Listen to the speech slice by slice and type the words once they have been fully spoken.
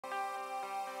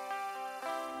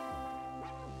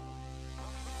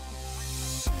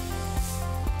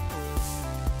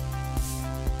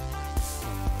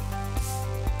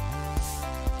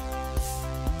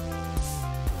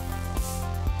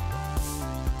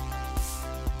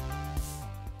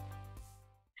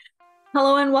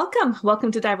Hello and welcome.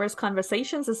 Welcome to Diverse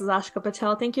Conversations. This is Ashka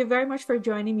Patel. Thank you very much for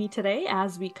joining me today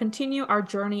as we continue our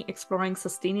journey exploring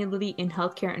sustainability in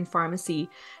healthcare and pharmacy.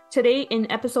 Today, in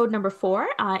episode number 4,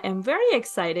 I am very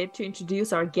excited to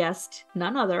introduce our guest,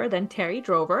 none other than Terri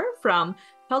Drover from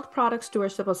Health Products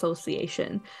Stewardship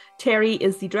Association. Terri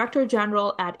is the Director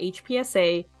General at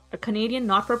HPSA, a Canadian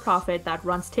not-for-profit that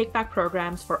runs take-back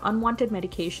programs for unwanted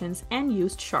medications and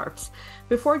used sharps.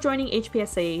 Before joining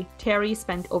HPSA, Terri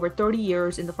spent over 30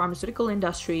 years in the pharmaceutical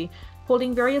industry,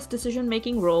 holding various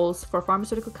decision-making roles for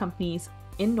pharmaceutical companies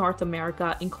in North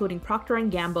America, including Proctor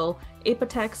and Gamble,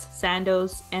 Apotex,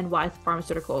 Sandoz, and Wyeth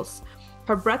Pharmaceuticals.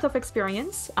 Her breadth of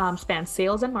experience spans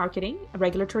sales and marketing,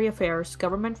 regulatory affairs,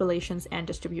 government relations, and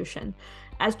distribution.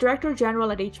 As Director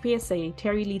General at HPSA,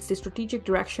 Terri leads the strategic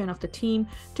direction of the team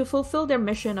to fulfill their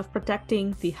mission of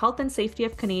protecting the health and safety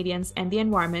of Canadians and the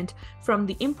environment from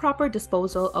the improper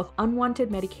disposal of unwanted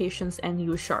medications and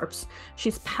used sharps.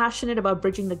 She's passionate about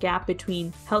bridging the gap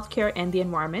between healthcare and the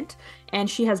environment, and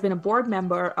she has been a board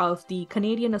member of the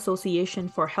Canadian Association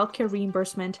for Healthcare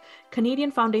Reimbursement,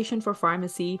 Canadian Foundation for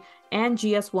Pharmacy, and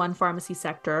GS1 Pharmacy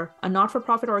Sector, a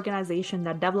not-for-profit organization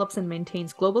that develops and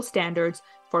maintains global standards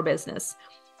for business.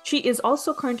 She is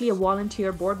also currently a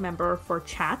volunteer board member for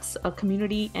CHATS, a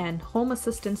community and home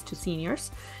assistance to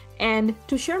seniors. And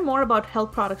to share more about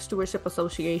Health Products Stewardship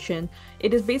Association,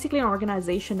 it is basically an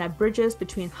organization that bridges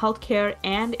between healthcare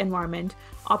and environment,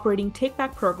 operating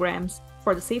take-back programs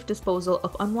for the safe disposal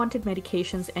of unwanted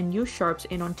medications and used sharps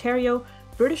in Ontario,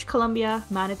 British Columbia,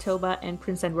 Manitoba, and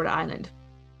Prince Edward Island.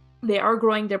 They are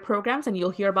growing their programs, and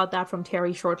you'll hear about that from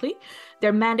Terri shortly.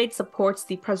 Their mandate supports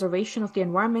the preservation of the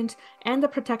environment and the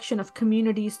protection of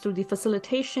communities through the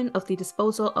facilitation of the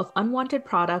disposal of unwanted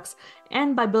products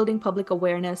and by building public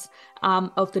awareness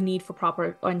of the need for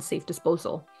proper and safe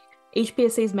disposal.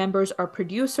 HPSA's members are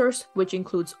producers, which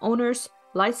includes owners,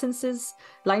 licensees,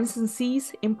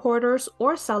 importers,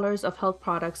 or sellers of health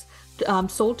products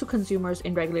sold to consumers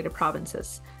in regulated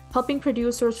provinces. Helping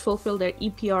producers fulfill their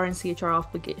EPR and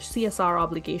CSR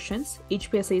obligations,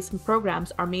 HPSA's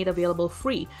programs are made available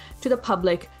free to the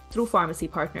public through pharmacy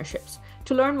partnerships.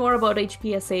 To learn more about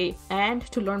HPSA and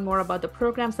to learn more about the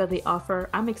programs that they offer,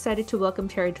 I'm excited to welcome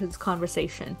Terri to this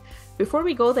conversation. Before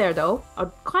we go there, though,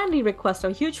 I'd kindly request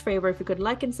a huge favor if you could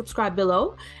like and subscribe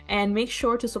below, and make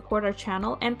sure to support our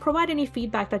channel and provide any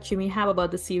feedback that you may have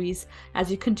about the series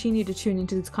as you continue to tune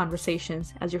into these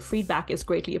conversations, as your feedback is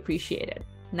greatly appreciated.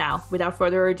 Now, without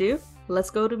further ado, let's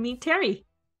go to meet Terri.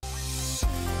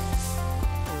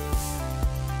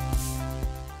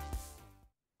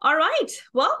 All right.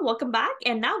 Well, welcome back.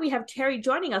 And now we have Terri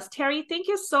joining us. Terri, thank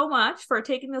you so much for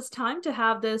taking this time to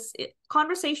have this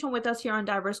conversation with us here on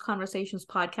Diverse Conversations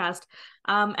podcast.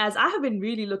 As I have been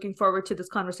really looking forward to this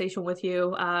conversation with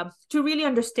you to really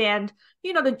understand,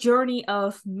 the journey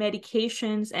of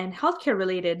medications and healthcare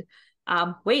related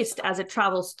waste as it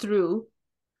travels through,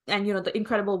 and the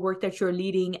incredible work that you're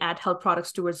leading at Health Products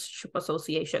Stewardship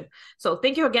Association. So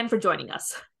thank you again for joining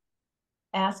us.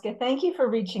 Aska, thank you for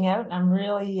reaching out. I'm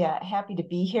really happy to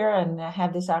be here and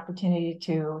have this opportunity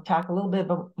to talk a little bit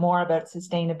more about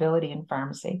sustainability in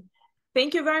pharmacy.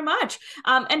 Thank you very much.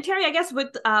 And Terri, I guess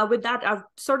with that, I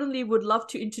certainly would love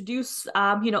to introduce,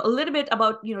 a little bit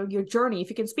about, your journey. If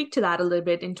you can speak to that a little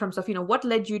bit in terms of, what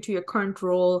led you to your current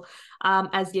role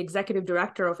as the executive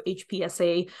director of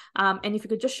HPSA. And if you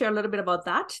could just share a little bit about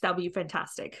that, that would be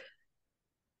fantastic.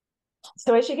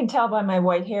 So as you can tell by my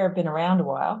white hair, I've been around a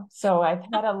while. So I've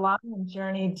had a long and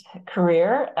journeyed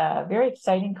career, a very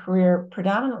exciting career,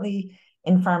 predominantly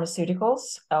in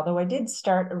pharmaceuticals, although I did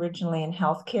start originally in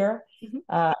healthcare,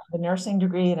 a nursing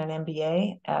degree and an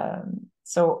MBA.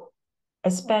 So I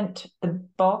spent the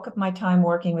bulk of my time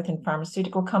working within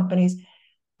pharmaceutical companies,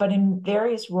 but in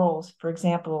various roles. For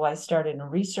example, I started in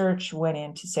research, went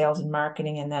into sales and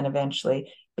marketing, and then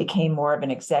eventually became more of an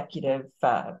executive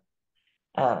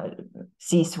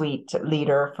C-suite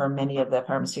leader for many of the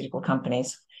pharmaceutical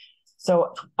companies.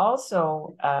 So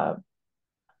also,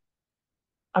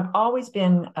 I've always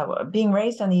been, being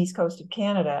raised on the east coast of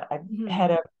Canada, I've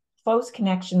had a close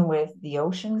connection with the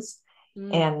oceans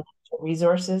and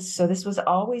resources. So this was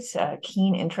always a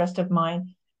keen interest of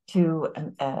mine to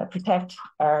protect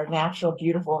our natural,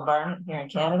 beautiful environment here in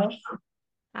Canada.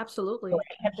 Absolutely. So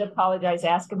I have to apologize.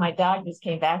 Asking my dog just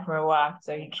came back from a walk,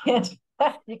 so you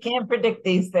can't predict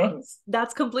these things.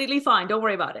 That's completely fine. Don't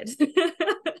worry about it.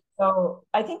 So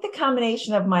I think the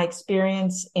combination of my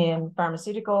experience in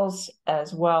pharmaceuticals,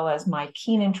 as well as my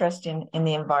keen interest in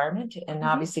the environment and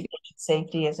obviously patient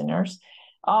safety as a nurse,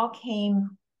 all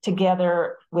came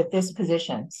together with this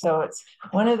position. So it's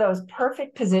one of those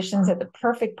perfect positions at the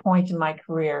perfect point in my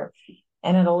career.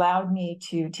 And it allowed me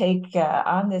to take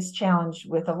on this challenge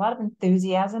with a lot of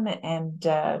enthusiasm and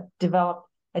develop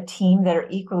a team that are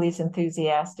equally as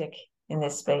enthusiastic in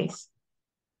this space.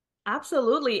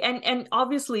 Absolutely. And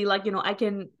obviously, like, I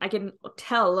can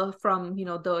tell from,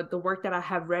 the work that I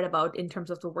have read about in terms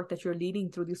of the work that you're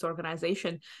leading through this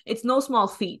organization. It's no small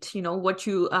feat, what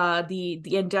you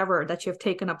the endeavor that you've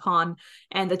taken upon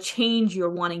and the change you're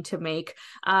wanting to make.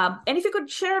 And if you could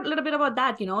share a little bit about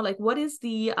that, like what is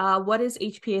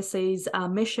HPSA's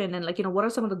mission, and what are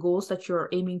some of the goals that you're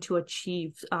aiming to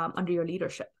achieve under your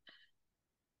leadership?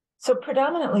 So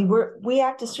predominantly, we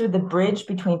act as sort of the bridge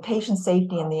between patient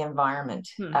safety and the environment.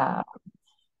 And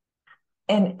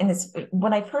it's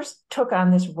when I first took on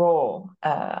this role,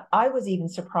 I was even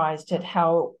surprised at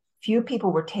how few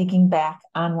people were taking back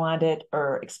unwanted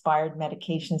or expired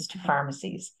medications to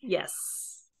pharmacies.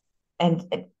 Yes. And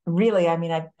really, I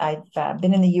mean, I've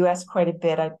been in the U.S. quite a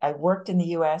bit. I worked in the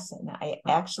U.S. and I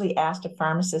actually asked a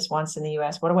pharmacist once in the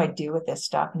U.S., what do I do with this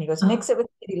stuff? And he goes, mix it with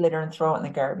kitty litter and throw it in the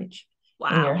garbage.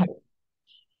 Wow. In your house.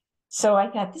 So I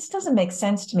thought, this doesn't make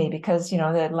sense to me because, the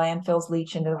landfills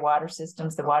leach into the water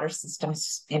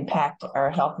systems impact our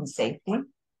health and safety.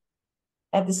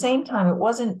 At the same time, it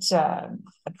wasn't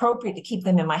appropriate to keep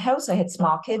them in my house. I had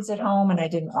small kids at home and I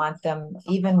didn't want them,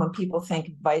 even when people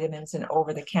think vitamins and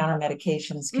over-the-counter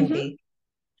medications can be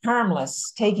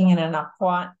harmless, taking in enough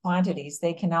quantities,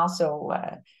 they can also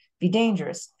be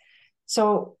dangerous.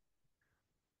 So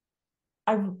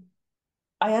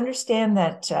I understand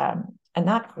that and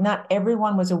not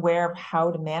everyone was aware of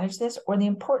how to manage this or the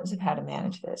importance of how to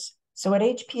manage this. So at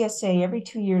HPSA, every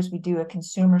 2 years, we do a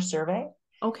consumer survey.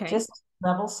 Okay. Just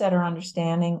level set our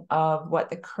understanding of what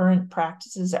the current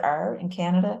practices are in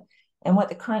Canada and what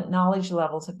the current knowledge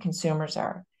levels of consumers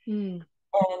are. And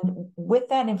with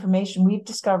that information, we've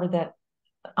discovered that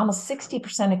almost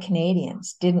 60% of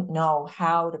Canadians didn't know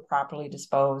how to properly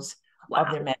dispose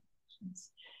of their medications.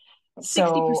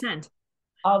 60%.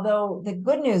 Although the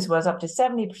good news was up to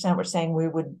 70% were saying we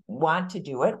would want to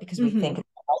do it because we think it's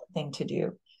the right thing to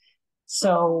do.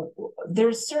 So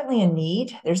there's certainly a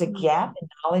need. There's a gap in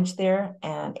knowledge there.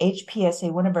 And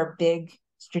HPSA, one of our big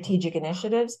strategic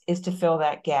initiatives, is to fill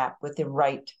that gap with the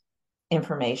right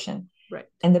information. Right.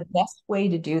 And the best way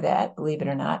to do that, believe it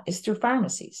or not, is through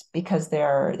pharmacies, because they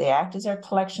act as our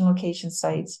collection location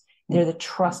sites. They're the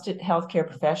trusted healthcare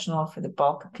professional for the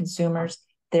bulk of consumers.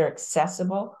 They're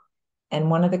accessible. And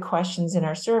one of the questions in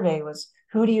our survey was,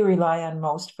 who do you rely on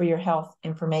most for your health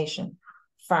information?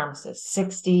 Pharmacists.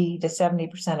 60 to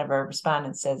 70% of our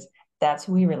respondents says that's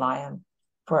who we rely on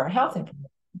for our health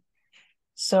information.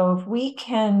 So if we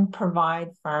can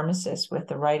provide pharmacists with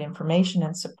the right information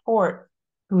and support,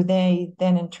 who they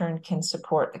then in turn can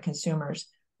support the consumers,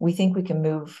 we think we can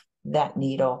move that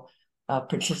needle of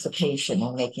participation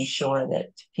in making sure that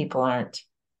people aren't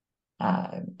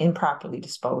improperly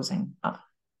disposing of.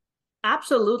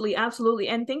 Absolutely, absolutely.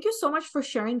 And thank you so much for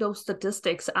sharing those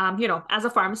statistics. As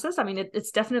a pharmacist, I mean, it's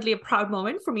definitely a proud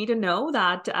moment for me to know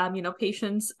that,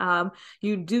 patients,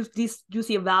 you do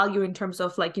see a value in terms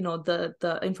of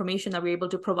the information that we're able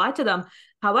to provide to them.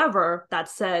 However, that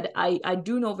said, I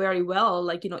do know very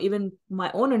well, even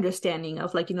my own understanding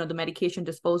of the medication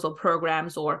disposal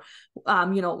programs, or,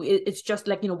 it's just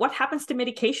what happens to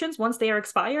medications once they are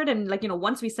expired, and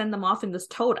once we send them off in this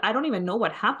tote, I don't even know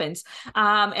what happens.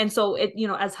 And so it,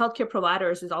 as healthcare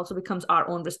providers, it also becomes our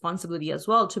own responsibility as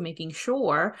well to making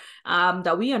sure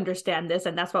that we understand this.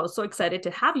 And that's why I was so excited to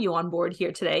have you on board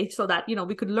here today, so that,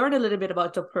 we could learn a little bit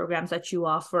about the programs that you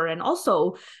offer and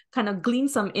also kind of glean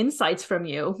some insights from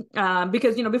you.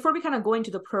 Because, before we kind of go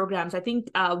into the programs, I think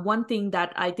one thing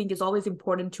that I think is always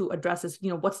important to address is,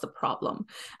 what's the problem?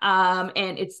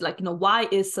 And it's why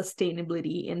is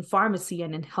sustainability in pharmacy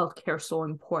and in healthcare so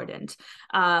important?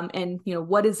 And,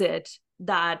 what is it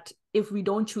that if we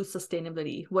don't choose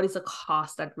sustainability, what is the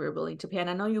cost that we're willing to pay? And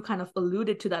I know you kind of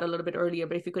alluded to that a little bit earlier,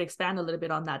 but if you could expand a little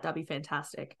bit on that, that'd be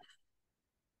fantastic.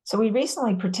 So we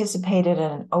recently participated in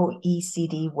an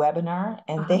OECD webinar,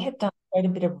 and they had done quite a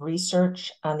bit of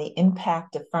research on the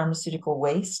impact of pharmaceutical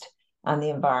waste on the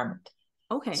environment.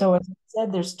 Okay. So as I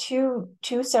said, there's two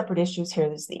separate issues here.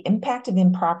 There's the impact of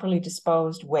improperly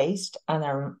disposed waste on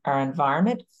our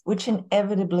environment, which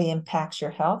inevitably impacts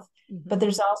your health. But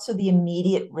there's also the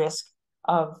immediate risk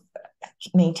of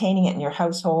maintaining it in your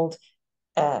household,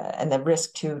 and the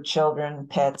risk to children,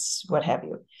 pets, what have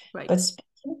you. Right. But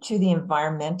speaking to the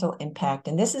environmental impact,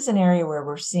 and this is an area where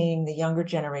we're seeing the younger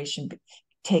generation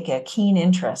take a keen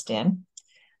interest in.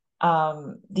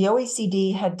 The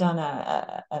OECD had done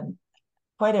a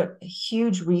quite a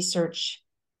huge research,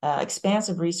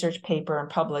 expansive research paper and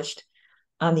published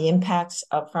on the impacts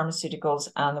of pharmaceuticals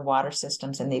on the water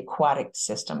systems and the aquatic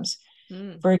systems.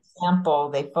 For example,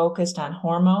 they focused on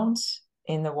hormones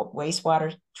in the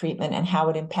wastewater treatment and how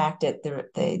it impacted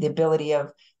the ability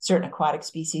of certain aquatic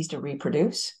species to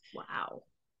reproduce. Wow.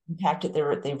 Impacted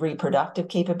the reproductive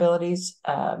capabilities,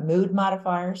 mood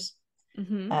modifiers,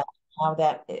 how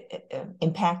that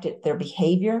impacted their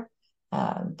behavior,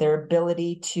 their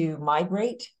ability to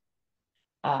migrate.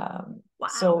 Wow.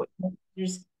 So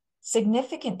there's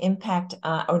significant impact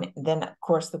on, then of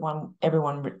course the one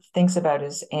everyone thinks about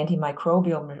is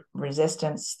antimicrobial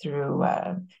resistance through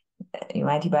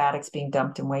antibiotics being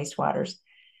dumped in wastewaters,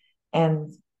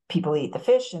 and people eat the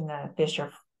fish and the fish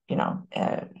are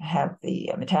have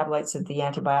the metabolites of the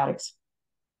antibiotics.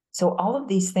 So all of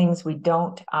these things we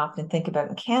don't often think about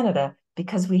in Canada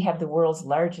because we have the world's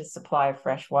largest supply of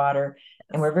fresh water,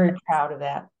 and we're very proud of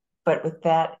that. But with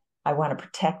that, I want to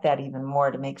protect that even more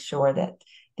to make sure that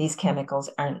these chemicals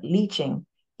aren't leaching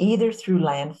either through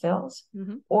landfills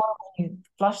or when you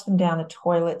flush them down the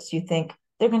toilets, you think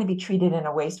they're going to be treated in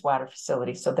a wastewater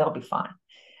facility, so they'll be fine.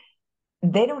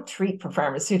 They don't treat for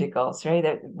pharmaceuticals, right?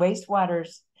 The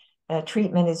wastewater's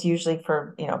treatment is usually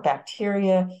for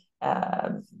bacteria.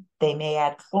 They may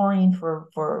add chlorine for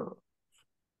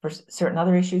certain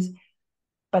other issues,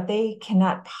 but they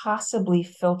cannot possibly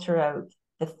filter out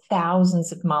the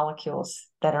thousands of molecules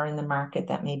that are in the market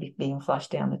that may be being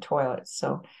flushed down the toilet.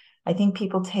 So I think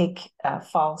people take a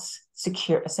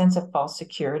sense of false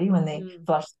security when they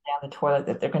flush down the toilet,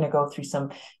 that they're going to go through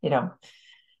some,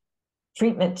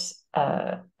 treatment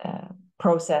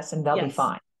process and they'll be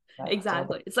fine.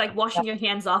 Exactly. So it's like washing your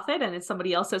hands off it and it's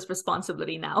somebody else's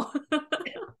responsibility now.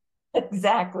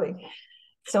 Exactly.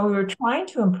 So we were trying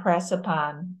to impress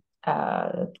upon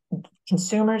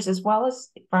consumers as well as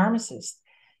pharmacists,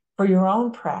 for your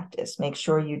own practice, make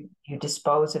sure you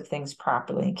dispose of things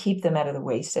properly and keep them out of the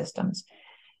waste systems.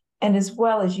 And as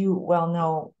well as you well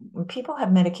know, when people have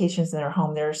medications in their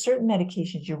home, there are certain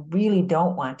medications you really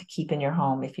don't want to keep in your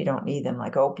home if you don't need them,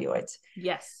 like opioids.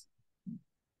 Yes.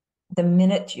 The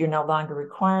minute you're no longer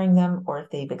requiring them, or if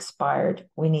they've expired,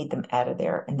 we need them out of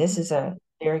there. And this is a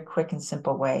very quick and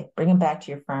simple way. Bring them back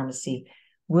to your pharmacy.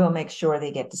 We'll make sure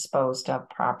they get disposed of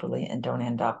properly and don't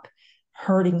end up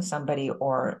hurting somebody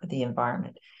or the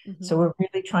environment. So we're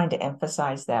really trying to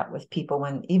emphasize that with people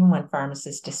even when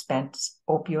pharmacists dispense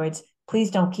opioids, please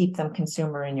don't keep them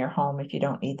consumer in your home if you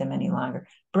don't need them any longer.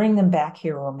 Bring them back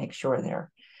here. We'll make sure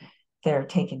they're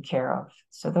taken care of.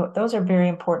 So those are very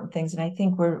important things. And I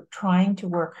think we're trying to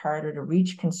work harder to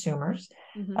reach consumers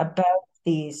about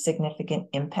these significant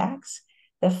impacts.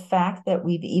 The fact that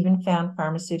we've even found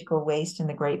pharmaceutical waste in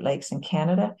the Great Lakes in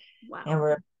Canada, and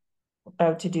we're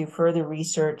about to do further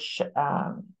research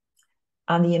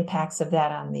on the impacts of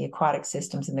that on the aquatic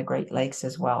systems in the Great Lakes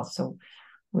as well. So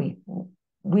we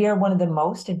are one of the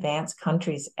most advanced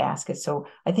countries, ASCA. So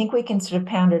I think we can sort of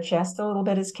pound our chest a little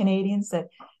bit as Canadians that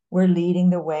we're leading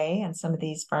the way on some of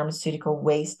these pharmaceutical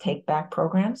waste take-back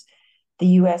programs. The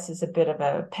US is a bit of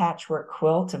a patchwork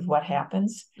quilt of what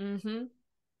happens.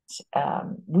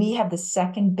 We have the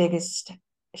second biggest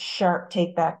sharp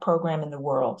take-back program in the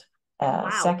world,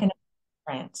 second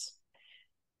France.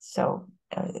 So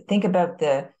think about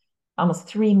the almost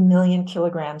 3 million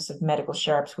kilograms of medical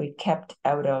sharps we've kept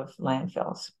out of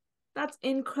landfills. That's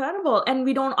incredible. And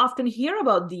we don't often hear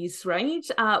about these, right?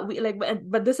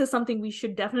 But this is something we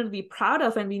should definitely be proud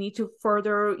of, and we need to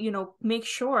further, make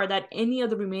sure that any of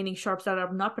the remaining sharps that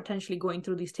are not potentially going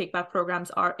through these take-back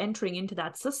programs are entering into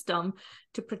that system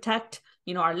to protect,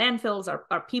 our landfills,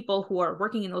 our people who are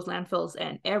working in those landfills,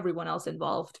 and everyone else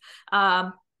involved.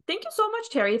 Thank you so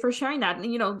much, Terri, for sharing that.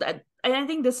 And I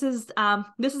think this is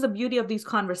the beauty of these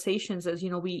conversations, is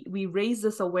we raise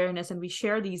this awareness and we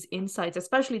share these insights,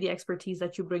 especially the expertise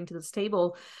that you bring to this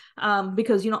table,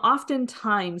 because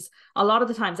oftentimes, a lot of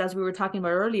the times, as we were talking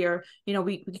about earlier,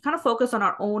 we kind of focus on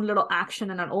our own little action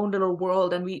and our own little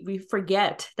world, and we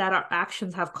forget that our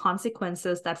actions have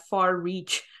consequences that far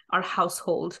reach our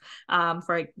household.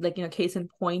 For case in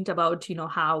point about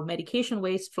how medication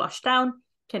waste flushed down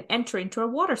can enter into our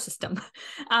water system.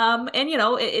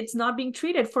 It's not being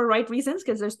treated for right reasons,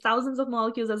 because there's thousands of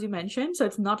molecules, as you mentioned. So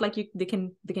it's not like they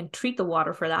can treat the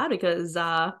water for that, because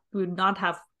we would not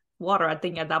have water, I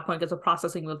think, at that point, because the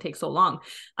processing will take so long.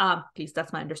 At least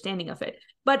that's my understanding of it.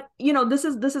 But this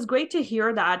is great to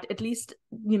hear that at least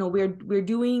we're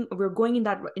going in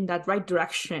that right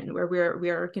direction, where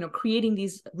we're creating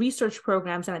these research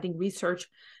programs, and I think research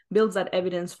builds that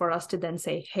evidence for us to then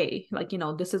say, hey,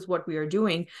 this is what we are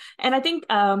doing. And I think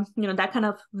that kind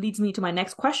of leads me to my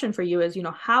next question for you is,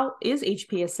 how is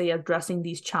HPSA addressing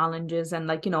these challenges, and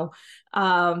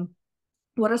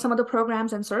what are some of the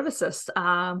programs and services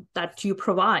that you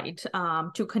provide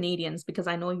to Canadians? Because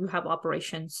I know you have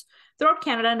operations throughout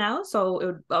Canada now,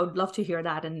 so I would love to hear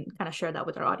that and kind of share that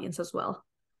with our audience as well.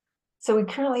 So we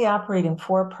currently operate in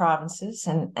 4 provinces,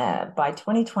 and by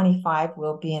 2025,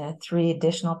 we'll be in 3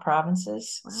 additional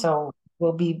provinces. Wow. So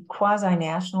we'll be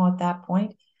quasi-national at that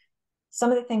point.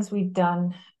 Some of the things we've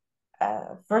done,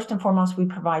 first and foremost, we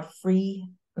provide free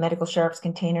medical sharps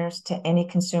containers to any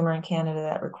consumer in Canada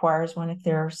that requires one if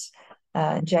they're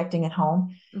injecting at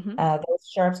home. Mm-hmm. Those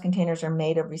sharps containers are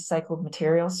made of recycled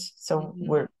materials. So mm-hmm.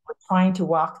 we're trying to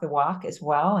walk the walk as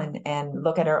well, and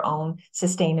look at our own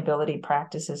sustainability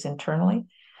practices internally.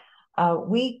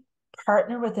 We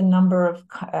partner with a number of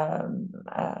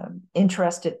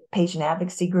interested patient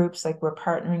advocacy groups, like we're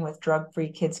partnering with Drug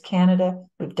Free Kids Canada.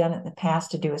 We've done it in the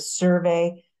past to do a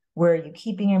survey. Where are you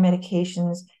keeping your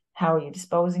medications? How are you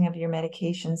disposing of your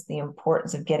medications? The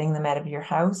importance of getting them out of your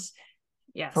house.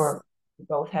 Yes. We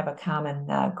both have a common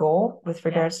goal with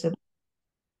regards to.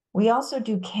 We also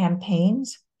do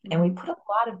campaigns, and we put a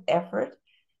lot of effort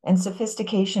and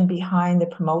sophistication behind the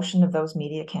promotion of those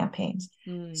media campaigns.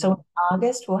 So in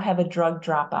August, we'll have a drug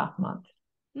drop-off month.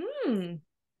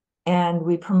 And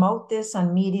we promote this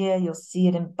on media. You'll see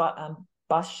it in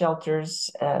bus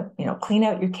shelters, clean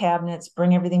out your cabinets,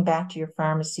 bring everything back to your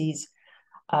pharmacies.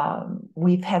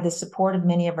 We've had the support of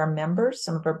many of our members,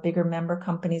 some of our bigger member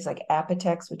companies like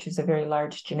Apotex, which is a very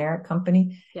large generic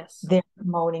company. Yes. They're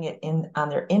promoting it on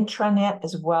their intranet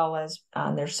as well as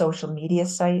on their social media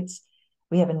sites.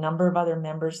 We have a number of other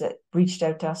members that reached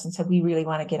out to us and said, we really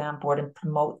want to get on board and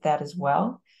promote that as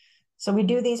well. So we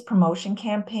do these promotion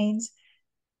campaigns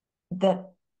that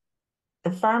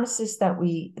the pharmacists that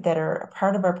are a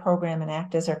part of our program and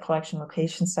act as our collection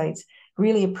location sites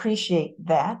really appreciate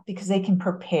that, because they can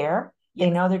prepare. Yes.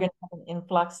 They know they're going to have an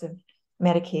influx of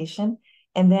medication,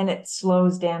 and then it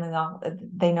slows down, and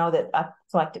they know that I've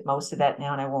collected most of that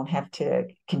now, and I won't have to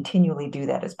continually do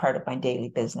that as part of my daily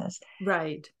business.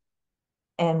 Right.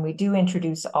 And we do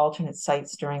introduce alternate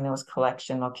sites during those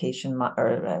collection location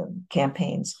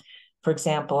campaigns. For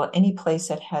example, any place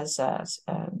that has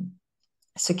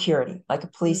security, like a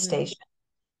police station,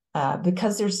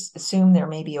 because assumed there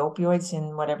may be opioids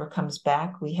in whatever comes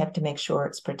back, we have to make sure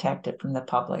it's protected from the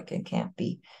public and can't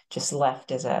be just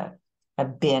left as a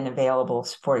bin available,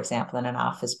 for example, in an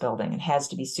office building. It has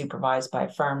to be supervised by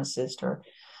a pharmacist or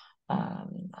a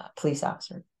police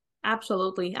officer.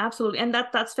 Absolutely. And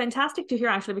that's fantastic to hear,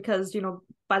 actually, because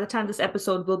by the time this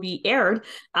episode will be aired,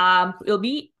 it'll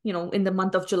be in the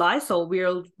month of July, so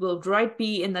we'll right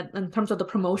be in terms of the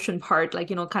promotion part,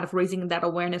 kind of raising that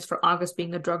awareness for August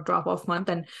being the drug drop-off month,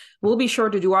 and we'll be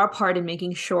sure to do our part in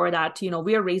making sure that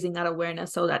we are raising that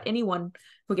awareness so that anyone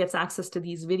who gets access to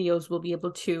these videos will be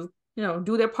able to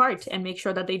do their part and make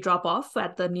sure that they drop off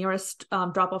at the nearest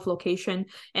drop-off location.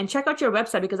 And check out your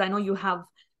website, because I know you have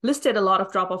listed a lot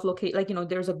of drop-off location,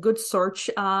 there's a good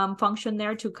search function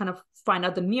there to kind of find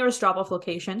out the nearest drop-off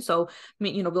location. So,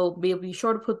 we'll be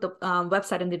sure to put the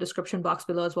website in the description box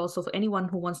below as well. So for anyone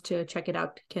who wants to check it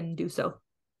out can do so.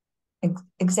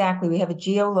 Exactly. We have a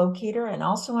geolocator, and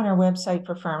also on our website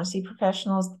for pharmacy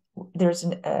professionals, there's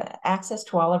an access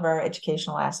to all of our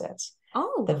educational assets.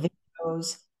 Oh. The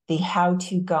videos, the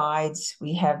how-to guides,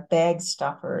 we have bag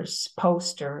stuffers,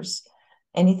 posters,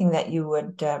 anything that you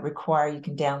would require, you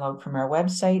can download from our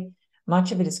website.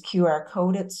 Much of it is QR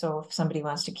coded, so if somebody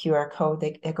wants to QR code,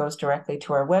 it goes directly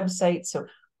to our website. So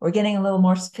we're getting a little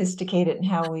more sophisticated in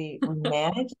how we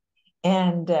manage,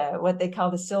 and what they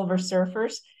call the silver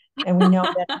surfers. And we know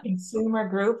that the consumer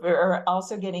group are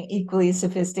also getting equally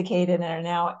sophisticated and are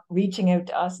now reaching out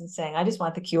to us and saying, I just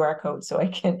want the QR code so I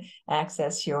can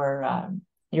access your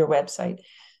website.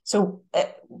 So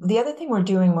the other thing we're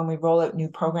doing when we roll out new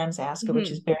programs, ASCA, which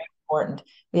is very important,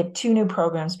 we have 2 new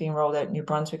programs being rolled out in New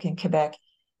Brunswick and Quebec,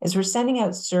 is we're sending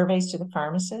out surveys to the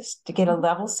pharmacists to get a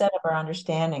level set of our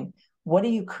understanding. What do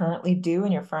you currently do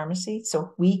in your pharmacy?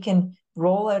 So we can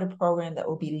roll out a program that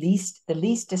will be the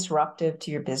least disruptive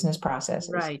to your business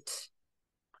processes. Right.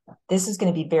 This is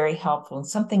going to be very helpful and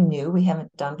something new we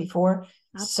haven't done before.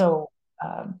 Absolutely. So,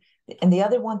 and the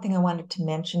other one thing I wanted to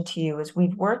mention to you is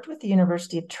we've worked with the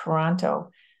University of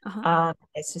Toronto on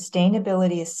a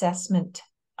sustainability assessment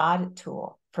audit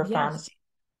tool for Yes. pharmacy.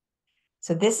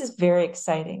 So this is very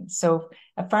exciting. So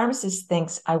a pharmacist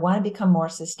thinks, I want to become more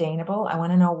sustainable. I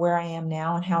want to know where I am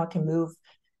now and how I can move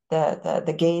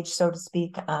the gauge, so to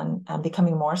speak, on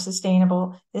becoming more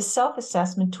sustainable. This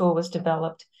self-assessment tool was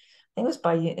developed, I think it was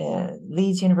by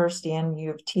Leeds University and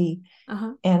U of T,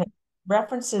 and it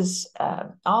references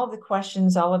all of the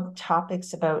questions, all of the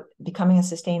topics about becoming a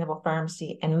sustainable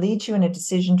pharmacy, and leads you in a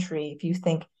decision tree.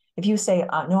 If you say,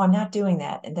 no, I'm not doing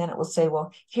that, and then it will say,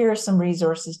 well, here are some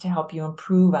resources to help you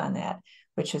improve on that,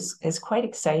 which is quite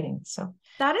exciting. So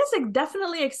that is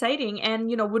definitely exciting, and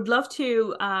would love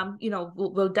to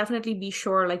we'll definitely be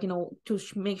sure, to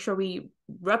make sure we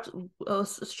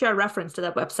share reference to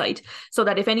that website, so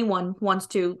that if anyone wants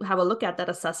to have a look at that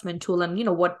assessment tool, and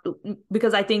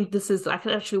because I think this is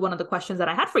actually one of the questions that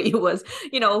I had for you was,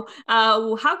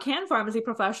 how can pharmacy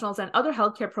professionals and other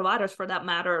healthcare providers, for that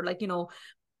matter,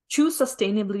 choose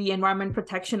sustainability, environment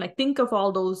protection, think of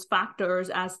all those factors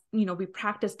as, we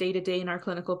practice day to day in our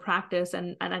clinical practice.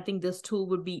 And I think this tool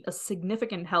would be a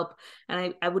significant help.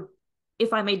 And I would,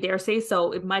 if I may dare say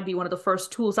so, it might be one of the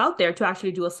first tools out there to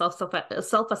actually do a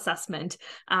self-assessment,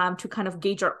 to kind of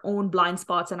gauge our own blind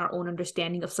spots and our own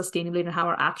understanding of sustainability and how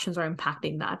our actions are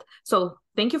impacting that. So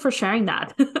thank you for sharing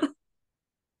that.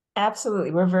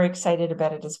 Absolutely. We're very excited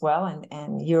about it as well.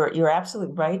 And you're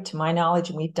absolutely right. To my knowledge,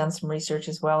 and we've done some research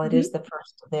as well, it is the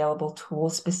first available tool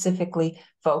specifically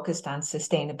focused on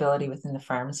sustainability within the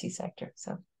pharmacy sector.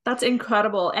 So that's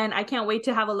incredible. And I can't wait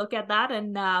to have a look at that,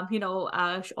 and,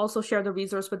 also share the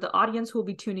resource with the audience who will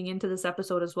be tuning into this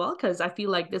episode as well, because I feel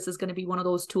like this is going to be one of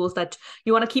those tools that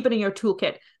you want to keep it in your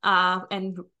toolkit,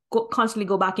 and constantly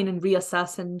go back in and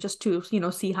reassess, and just to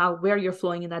see where you're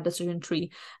flowing in that decision tree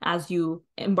as you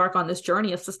embark on this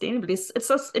journey of sustainability.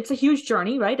 It's a huge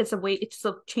journey, right? It's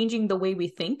changing the way we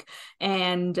think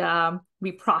and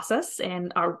we process,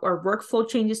 and our workflow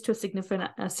changes to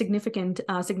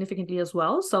significantly as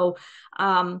well. So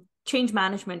change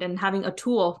management and having a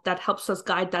tool that helps us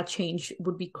guide that change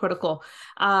would be critical.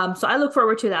 So I look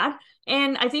forward to that.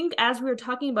 And I think as we were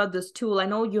talking about this tool, I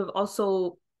know you've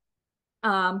also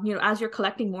as you're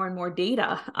collecting more and more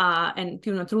data, and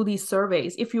through these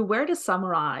surveys, if you were to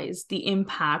summarize the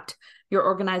impact your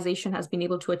organization has been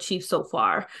able to achieve so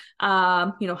far,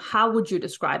 how would you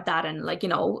describe that? And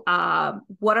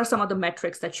what are some of the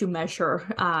metrics that you measure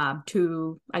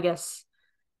to, I guess,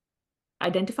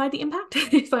 identify the impact,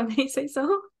 if I may say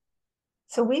so?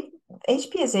 So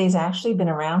HPSA has actually been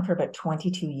around for about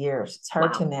 22 years. It's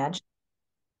hard to imagine.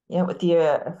 With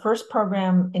the first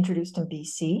program introduced in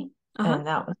BC, and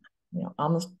that was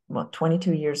almost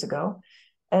 22 years ago.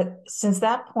 Since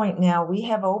that point now, we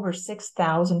have over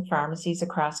 6,000 pharmacies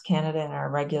across Canada and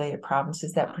our regulated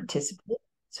provinces that participate.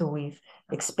 So we've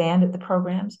expanded the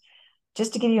programs.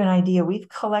 Just to give you an idea, we've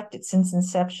collected since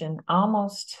inception over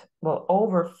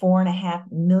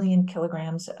 4.5 million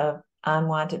kilograms of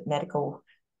unwanted medical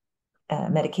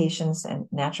medications and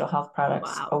natural health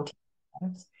products, OTC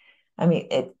products. I mean,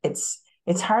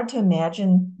 it's hard to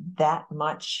imagine that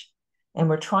much. And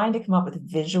we're trying to come up with a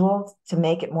visual to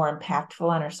make it more impactful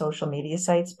on our social media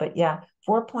sites. But yeah,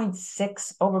 over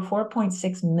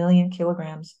 4.6 million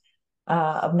kilograms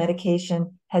of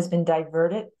medication has been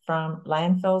diverted from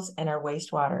landfills and our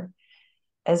wastewater.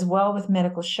 As well with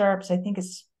medical sharps, I think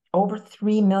it's over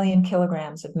 3 million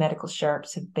kilograms of medical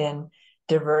sharps have been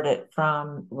diverted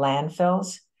from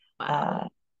landfills.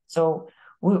 So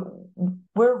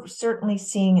we're certainly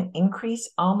seeing an increase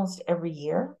almost every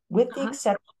year, with the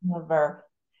exception of our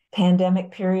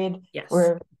pandemic period,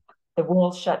 where the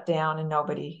world shut down and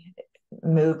nobody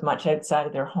moved much outside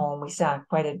of their home. We saw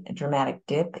quite a dramatic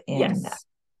dip in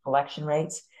collection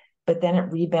rates, but then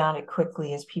it rebounded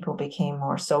quickly as people became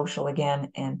more social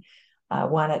again and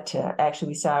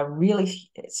we saw a really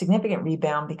significant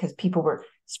rebound because people were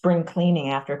spring cleaning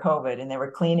after COVID, and they were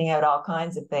cleaning out all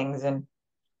kinds of things and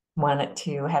wanted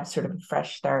to have sort of a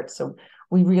fresh start. So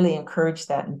we really encouraged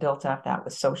that and built off that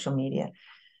with social media.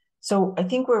 So I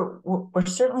think we're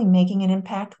certainly making an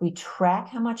impact. We track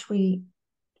how much we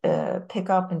pick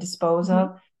up and dispose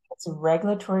of. It's a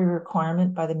regulatory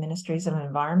requirement by the Ministries of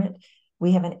Environment.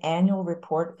 We have an annual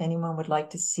report if anyone would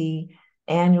like to see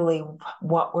annually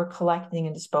what we're collecting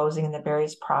and disposing in the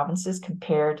various provinces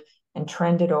compared and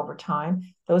trended over time.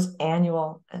 Those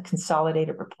annual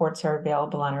consolidated reports are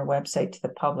available on our website to the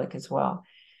public as well.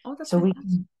 So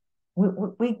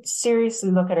we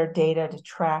seriously look at our data to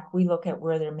track. We look at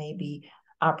where there may be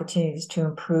opportunities to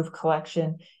improve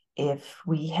collection. If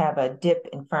we have a dip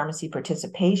in pharmacy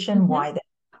participation, why that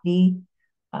would be.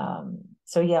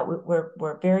 So yeah,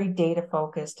 we're very data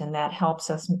focused, and that helps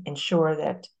us ensure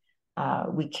that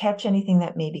We catch anything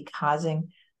that may be causing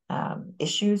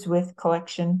issues with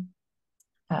collection.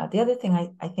 The other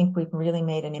thing I think we've really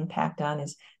made an impact on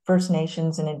is First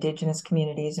Nations and Indigenous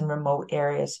communities in remote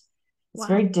areas. It's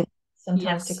very difficult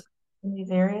sometimes to in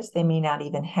these areas. They may not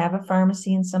even have a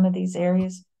pharmacy in some of these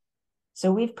areas.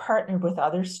 So we've partnered with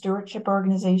other stewardship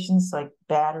organizations like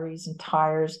Batteries and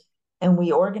Tires, and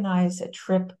we organize a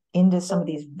trip into some of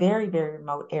these very, very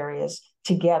remote areas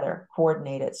together,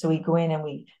 coordinated. So we go in and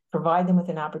we provide them with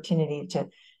an opportunity to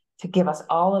give us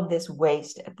all of this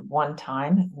waste at one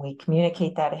time. We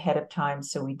communicate that ahead of time.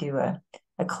 So we do a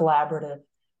collaborative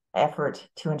effort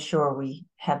to ensure we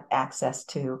have access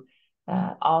to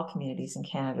all communities in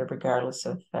Canada, regardless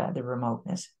of the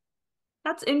remoteness.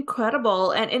 That's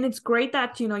incredible. And it's great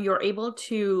that, you're able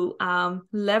to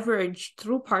leverage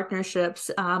through partnerships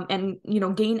and,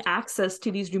 gain access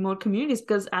to these remote communities,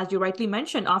 because as you rightly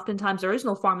mentioned, oftentimes there is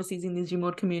no pharmacies in these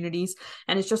remote communities,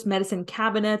 and it's just medicine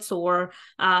cabinets or,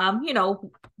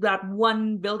 that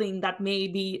one building that may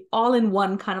be all in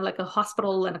one, kind of like a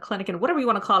hospital and a clinic and whatever you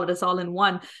want to call it, is all in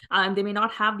one. And they may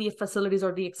not have the facilities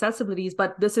or the accessibilities,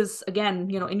 but this is, again,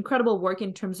 incredible work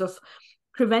in terms of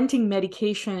preventing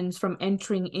medications from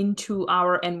entering into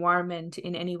our environment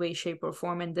in any way, shape, or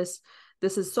form. And this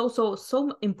is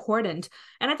so important.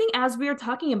 And I think as we are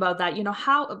talking about that,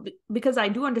 because I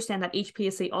do understand that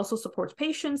HPSA also supports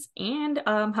patients and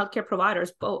healthcare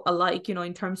providers both alike,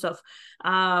 in terms of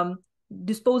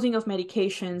disposing of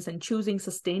medications and choosing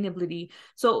sustainability.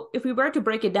 So if we were to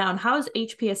break it down, how is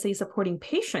HPSA supporting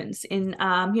patients in,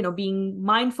 being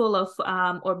mindful of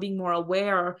or being more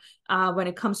aware when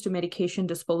it comes to medication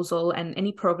disposal, and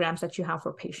any programs that you have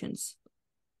for patients?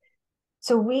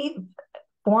 So we've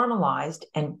formalized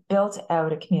and built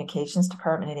out a communications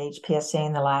department at HPSA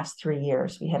in the last 3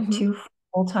 years. We have 2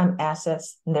 full-time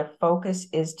assets, and their focus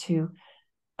is to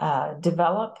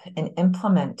develop and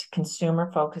implement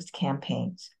consumer-focused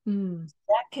campaigns. That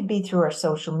could be through our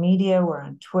social media. We're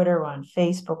on Twitter, we're on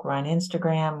Facebook, we're on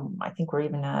Instagram. I think we're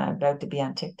even about to be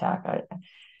on TikTok.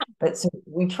 But so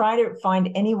we try to find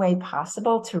any way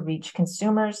possible to reach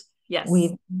consumers. Yes.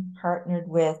 We've partnered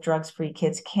with Drugs Free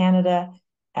Kids Canada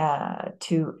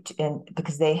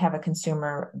because they have a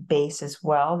consumer base as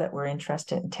well that we're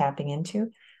interested in tapping into.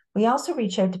 We also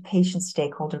reach out to patient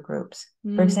stakeholder groups.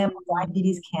 For example,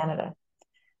 Diabetes Canada.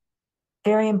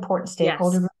 Very important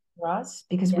stakeholder group for us,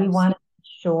 because we want to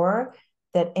ensure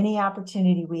that any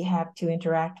opportunity we have to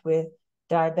interact with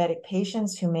diabetic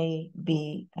patients who may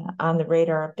be on the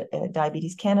radar of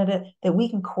Diabetes Canada, that we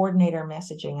can coordinate our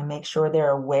messaging and make sure they're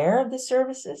aware of the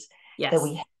services, that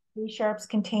we have sharps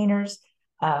containers,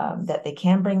 that they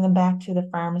can bring them back to the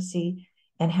pharmacy,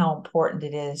 and how important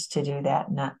it is to do that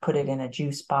and not put it in a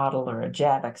juice bottle or a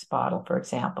Javex bottle, for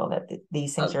example, that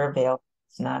these things are available.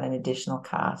 It's not an additional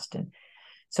cost. And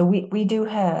so we do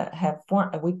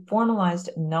we formalized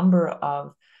a number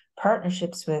of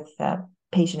partnerships with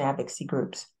patient advocacy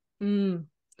groups.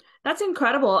 That's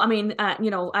incredible. I mean, I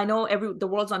know the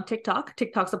world's on TikTok.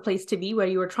 TikTok's a place to be, where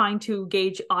you are trying to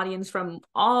gauge audience from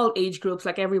all age groups,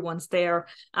 like everyone's there.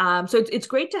 So it's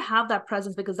great to have that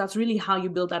presence, because that's really how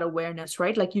you build that awareness,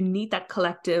 right? Like, you need that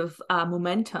collective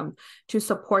momentum to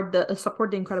support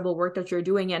the incredible work that you're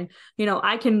doing. And,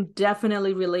 I can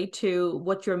definitely relate to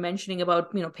what you're mentioning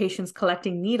about, patients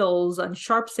collecting needles and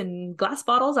sharps in glass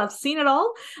bottles. I've seen it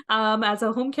all. As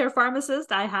a home care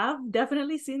pharmacist, I have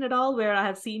definitely seen it all, where I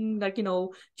have seen, like,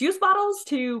 juice bottles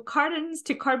to cartons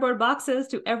to cardboard boxes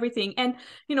to everything. And,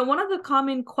 one of the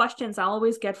common questions I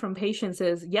always get from patients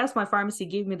is, yes, my pharmacy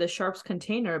gave me the sharps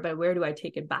container, but where do I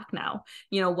take it back now?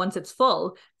 Once it's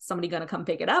full, somebody gonna come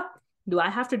pick it up? Do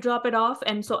I have to drop it off?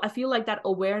 And so I feel like that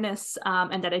awareness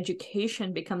and that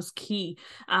education becomes key.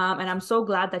 And I'm so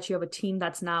glad that you have a team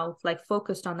that's now like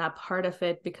focused on that part of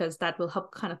it, because that will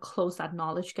help kind of close that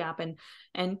knowledge gap and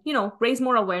raise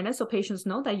more awareness, so patients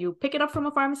know that you pick it up from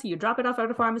a pharmacy, you drop it off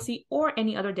at a pharmacy or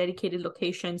any other dedicated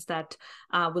locations that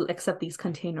will accept these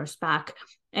containers back.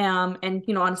 And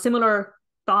on a similar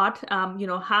thought,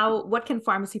 what can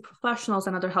pharmacy professionals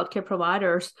and other healthcare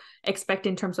providers expect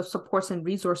in terms of supports and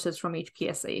resources from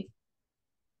HPSA?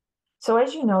 So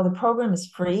as you know, the program is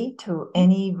free to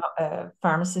any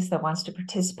pharmacist that wants to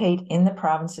participate in the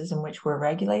provinces in which we're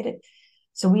regulated.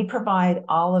 So we provide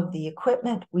all of the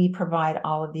equipment, we provide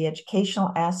all of the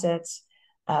educational assets,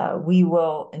 we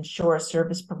will ensure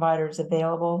service providers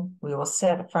available, we will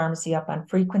set a pharmacy up on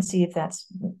frequency if that's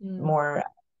more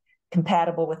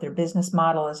compatible with their business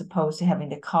model, as opposed to having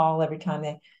to call every time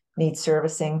they need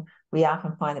servicing. We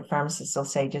often find that pharmacists will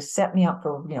say, just set me up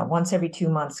for, once every 2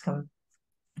 months, come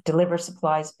deliver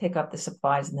supplies, pick up the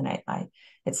supplies, and then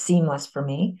it's seamless for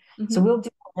me. Mm-hmm. So we'll do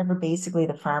whatever basically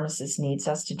the pharmacist needs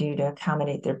us to do to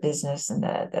accommodate their business and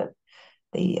the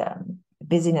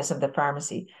busyness of the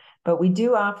pharmacy. But we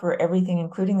do offer everything,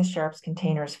 including the sharps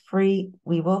containers, free.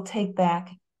 We will take back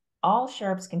all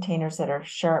sharps containers that are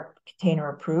sharp container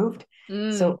approved.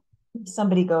 So if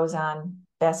somebody goes on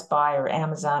Best Buy or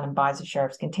Amazon and buys a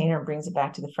sharps container and brings it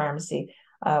back to the pharmacy,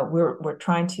 we're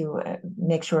trying to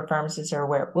make sure pharmacists are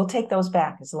aware. We'll take those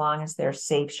back as long as they're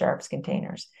safe sharps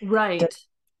containers. Right.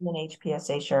 An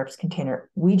HPSA sharps container.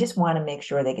 We just want to make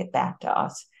sure they get back to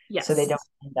us, so they don't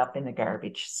end up in the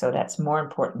garbage. So that's more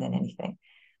important than anything.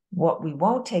 What we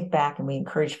won't take back, and we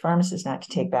encourage pharmacists not to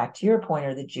take back, to your point,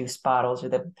 are the juice bottles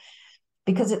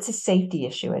because it's a safety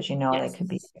issue, as you know, they could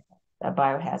be a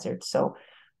biohazard. So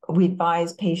we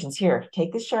advise patients, here,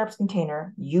 take the sharps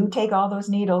container, you take all those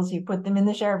needles, you put them in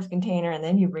the sharps container, and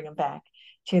then you bring them back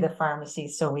to the pharmacy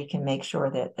so we can make sure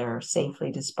that they're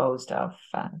safely disposed of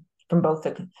from both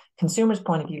the consumer's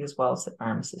point of view as well as the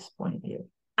pharmacist's point of view.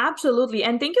 Absolutely.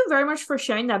 And thank you very much for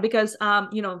sharing that, because,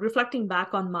 reflecting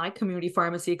back on my community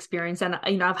pharmacy experience, and,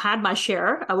 I've had my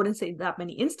share, I wouldn't say that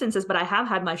many instances, but I have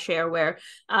had my share where,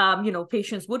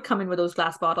 patients would come in with those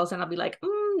glass bottles and I'll be like,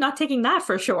 not taking that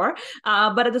for sure.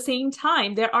 But at the same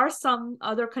time, there are some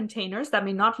other containers that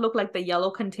may not look like the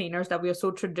yellow containers that we are so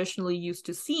traditionally used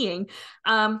to seeing.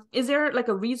 Is there like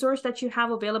a resource that you have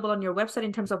available on your website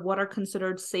in terms of what are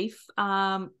considered safe,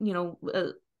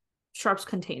 sharps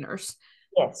containers?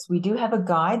 Yes, we do have a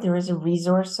guide. There is a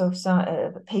resource. So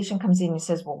if a patient comes in and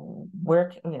says, well,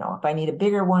 where, if I need a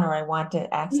bigger one, or I want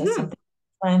to access something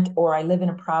different, or I live in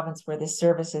a province where this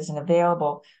service isn't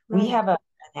available, we have an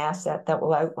asset that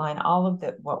will outline all of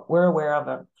what we're aware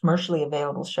of commercially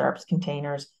available sharps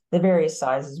containers, the various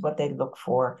sizes, what they look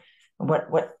for,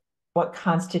 what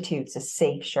constitutes a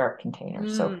safe sharp container.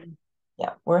 So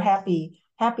yeah, we're happy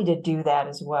to do that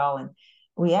as well. And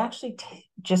we actually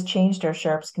just changed our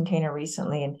sharps container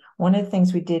recently. And one of the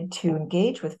things we did to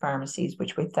engage with pharmacies,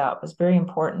 which we thought was very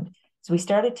important, is we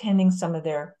started attending some of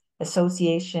their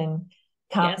association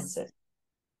conferences.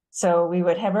 So we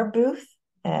would have our booth,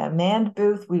 manned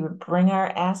booth. We would bring our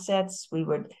assets. We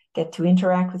would get to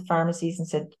interact with pharmacies and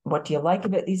said, what do you like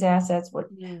about these assets? What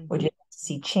would you like to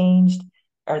see changed?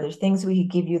 Are there things we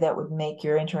could give you that would make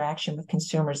your interaction with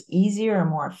consumers easier or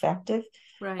more effective?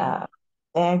 Right.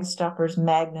 Bag stuffers,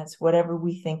 magnets, whatever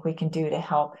we think we can do to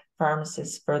help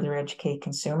pharmacists further educate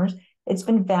consumers. It's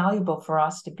been valuable for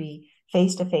us to be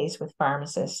face-to-face with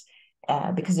pharmacists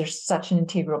because they're such an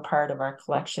integral part of our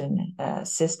collection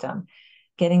system.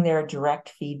 Getting their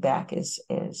direct feedback is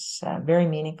very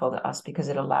meaningful to us because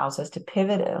it allows us to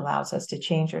pivot. It allows us to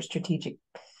change our strategic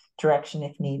direction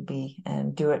if need be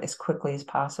and do it as quickly as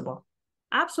possible.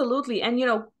 Absolutely. And,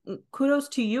 kudos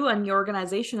to you and your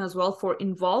organization as well for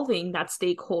involving that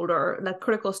stakeholder, that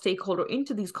critical stakeholder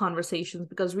into these conversations,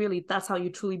 because really that's how you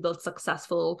truly build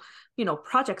successful,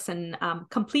 projects and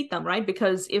complete them, right?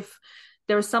 Because if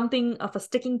there's something of a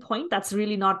sticking point that's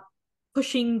really not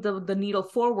pushing the needle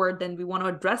forward, then we want to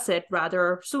address it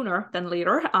rather sooner than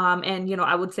later. And,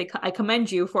 I would say I commend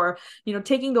you for,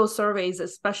 taking those surveys,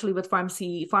 especially with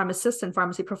pharmacists and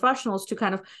pharmacy professionals, to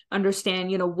kind of understand,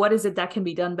 what is it that can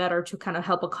be done better to kind of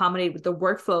help accommodate with the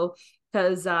workflow.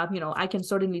 Because, I can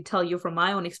certainly tell you from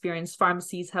my own experience,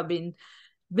 pharmacies have been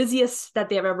busiest that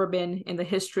they have ever been in the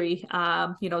history,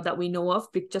 that we know of,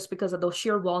 just because of the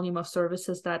sheer volume of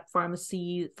services that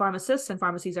pharmacists and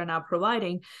pharmacies are now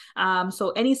providing.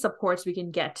 So any supports we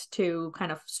can get to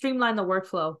kind of streamline the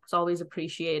workflow is always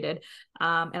appreciated.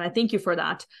 And I thank you for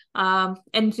that. And,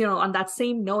 on that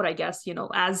same note, I guess,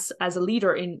 as a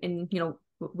leader in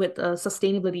with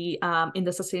sustainability in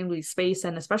the sustainability space,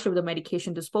 and especially with the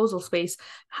medication disposal space,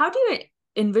 how do you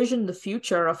envision the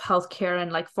future of healthcare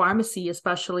and like pharmacy,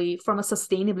 especially from a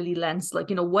sustainability lens? Like,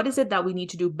 what is it that we need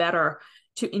to do better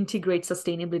to integrate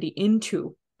sustainability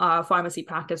into pharmacy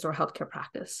practice or healthcare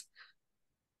practice?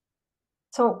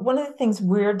 So one of the things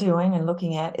we're doing and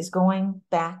looking at is going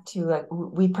back to,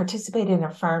 we participated in a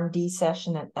PharmD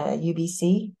session at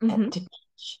UBC to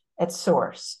teach at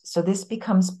Source. So this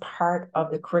becomes part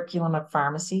of the curriculum of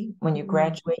pharmacy. When you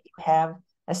graduate, you have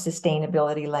a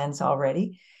sustainability lens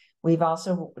already. We've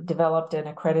also developed an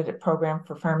accredited program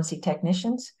for pharmacy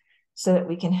technicians so that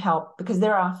we can help, because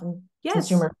they're often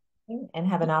consumer and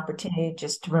have an opportunity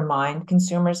just to remind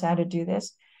consumers how to do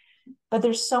this. But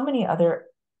there's so many other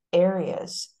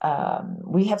areas.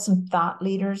 We have some thought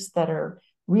leaders that are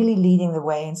really leading the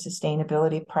way in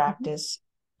sustainability practice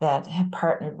that have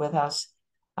partnered with us.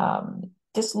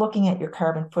 Just looking at your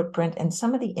carbon footprint, and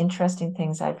some of the interesting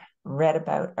things I've read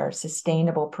about are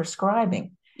sustainable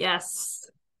prescribing. Yes.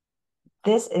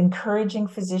 This encouraging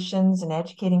physicians and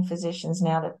educating physicians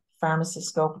now that pharmacist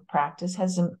scope of practice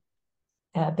has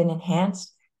been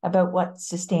enhanced about what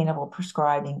sustainable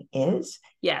prescribing is.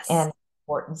 Yes. And the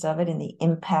importance of it and the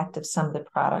impact of some of the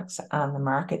products on the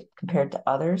market compared to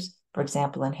others. For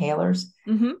example, inhalers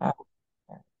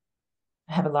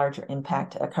have a larger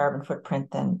impact, a carbon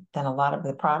footprint than a lot of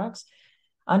the products.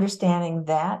 Understanding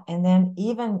that, and then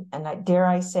even, and I dare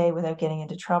I say without getting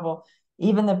into trouble,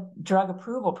 even the drug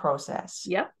approval process.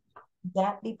 Yep.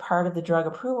 That be part of the drug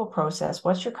approval process.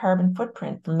 What's your carbon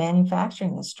footprint from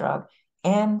manufacturing this drug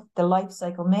and the life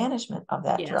cycle management of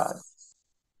that drug?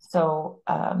 So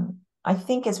I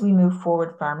think as we move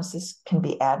forward, pharmacists can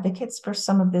be advocates for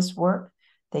some of this work.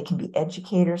 They can be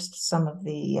educators to some of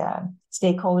the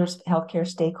stakeholders, healthcare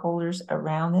stakeholders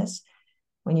around this.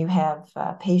 When you have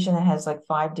a patient that has like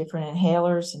 5 different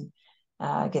inhalers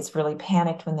and gets really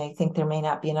panicked when they think there may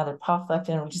not be another puff left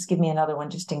in, just give me another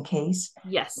one just in case.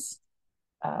 Yes.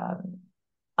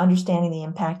 Understanding the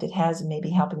impact it has and maybe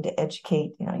helping to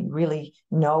educate, you really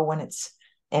know when it's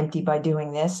empty by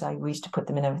doing this. We used to put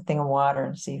them in a thing of water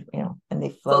and see, and they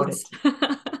floated.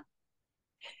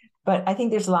 But I think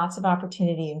there's lots of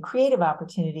opportunity and creative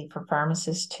opportunity for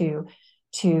pharmacists to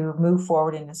move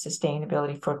forward in a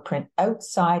sustainability footprint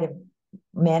outside of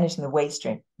managing the waste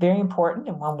stream. Very important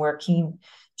and one we're keen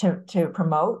to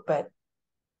promote, but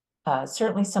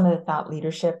certainly some of the thought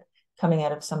leadership coming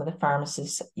out of some of the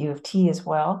pharmacists at U of T as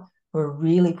well. We're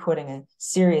really putting a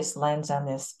serious lens on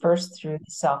this, first through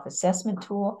the self-assessment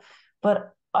tool,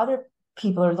 but other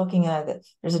people are looking at it.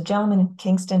 There's a gentleman in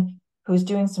Kingston who's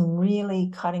doing some really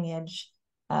cutting-edge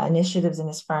initiatives in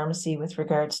his pharmacy with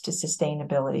regards to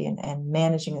sustainability and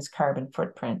managing his carbon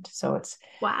footprint. So it's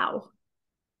wow.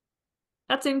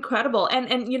 That's incredible.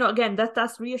 And again,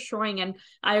 that's reassuring. And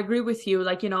I agree with you.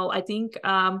 Like, I think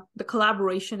the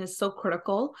collaboration is so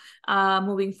critical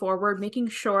moving forward, making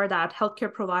sure that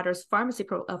healthcare providers,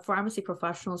 pharmacy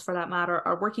professionals for that matter,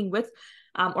 are working with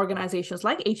organizations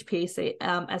like HPSA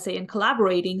and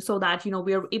collaborating so that,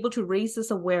 we are able to raise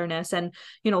this awareness and,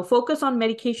 focus on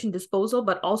medication disposal,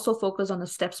 but also focus on the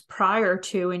steps prior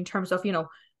to in terms of,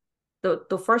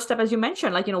 the first step, as you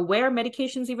mentioned, like, where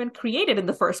medications even created in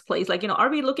the first place, like, are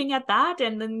we looking at that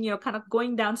and then, kind of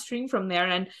going downstream from there.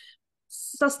 And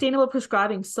sustainable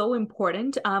prescribing so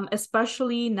important,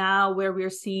 especially now where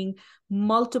we're seeing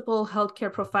multiple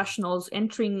healthcare professionals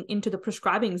entering into the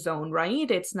prescribing zone, right?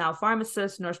 It's now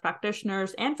pharmacists, nurse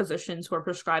practitioners, and physicians who are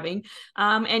prescribing.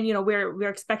 And we're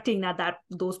expecting that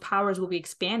those powers will be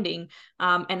expanding.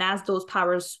 And as those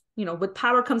powers, with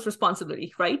power comes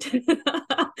responsibility, right?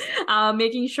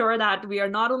 Making sure that we are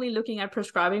not only looking at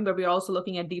prescribing, but we're also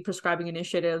looking at de-prescribing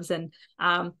initiatives. And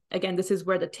again, this is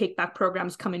where the take-back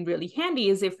programs come in really handy,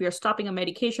 is if we are stopping a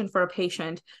medication for a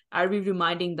patient, are we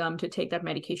reminding them to take that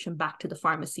medication back to the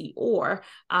pharmacy or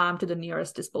to the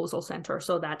nearest disposal center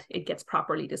so that it gets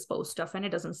properly disposed of and it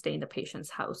doesn't stay in the patient's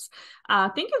house.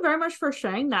 Thank you very much for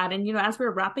sharing that. And, as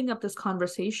we're wrapping up this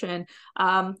conversation,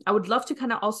 I would love to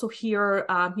kind of also hear,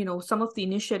 some of the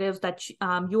initiatives that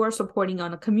you are supporting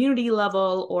on a community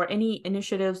level, or any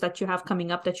initiatives that you have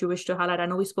coming up that you wish to highlight. I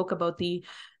know we spoke about the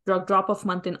drug drop-off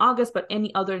month in August, but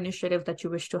any other initiative that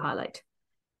you wish to highlight?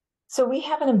 So we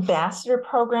have an ambassador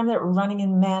program that we're running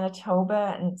in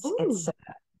Manitoba, and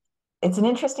it's an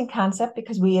interesting concept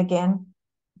because we again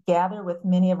gather with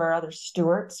many of our other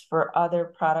stewards for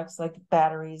other products like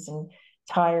batteries and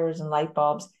tires and light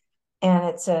bulbs. And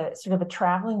it's a sort of a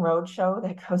traveling road show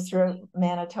that goes through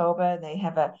Manitoba. They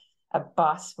have a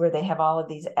bus where they have all of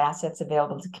these assets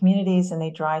available to communities, and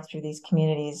they drive through these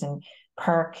communities and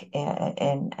park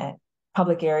in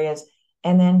public areas.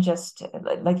 And then just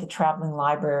like the traveling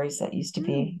libraries that used to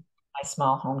be my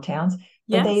small hometowns.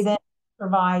 But they then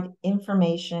provide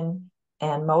information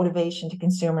and motivation to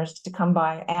consumers to come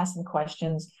by, ask them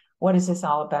questions. What is this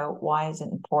all about? Why is it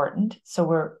important? So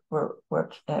we're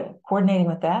coordinating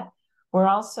with that. We're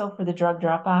also, for the drug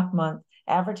drop-off month,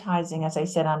 advertising, as I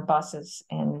said, on buses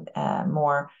in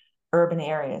more urban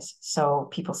areas. So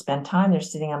people spend time, they're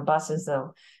sitting on buses,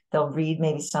 they'll read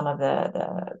maybe some of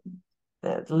the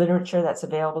literature that's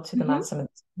available to them on some of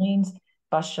the screens,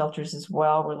 bus shelters as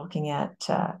well, we're looking at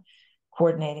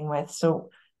coordinating with. So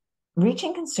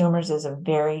reaching consumers is a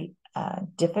very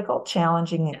difficult,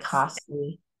 challenging, and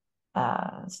costly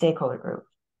stakeholder group.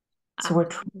 So we're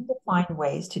trying to find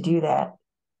ways to do that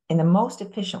in the most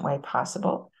efficient way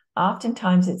possible.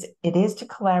 Oftentimes it is to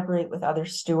collaborate with other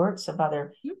stewards of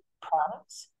other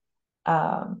products.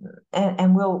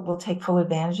 And we'll take full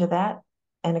advantage of that.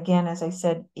 And again, as I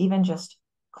said, even just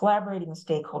collaborating with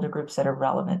stakeholder groups that are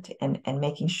relevant and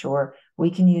making sure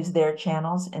we can use their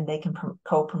channels and they can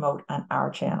co-promote on our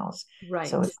channels. Right.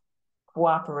 So it's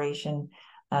cooperation.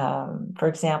 For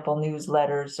example,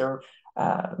 newsletters, or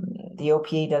the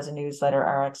OPA does a newsletter,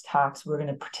 RX Talks. We're going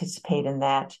to participate in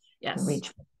that. Yes. To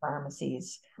reach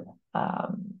pharmacies.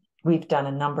 We've done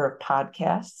a number of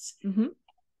podcasts. Mm-hmm.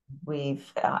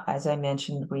 We've, as I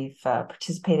mentioned, we've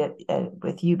participated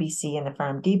with UBC in the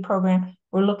PharmD program.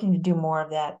 We're looking to do more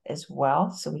of that as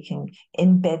well, so we can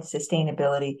embed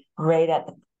sustainability right at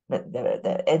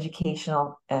the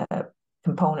educational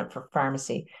component for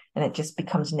pharmacy, and it just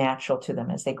becomes natural to them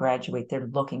as they graduate. They're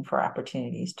looking for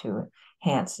opportunities to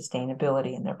enhance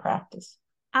sustainability in their practice.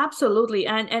 Absolutely.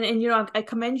 And you know, I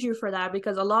commend you for that,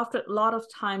 because a lot of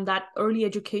time that early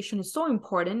education is so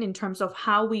important in terms of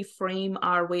how we frame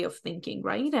our way of thinking,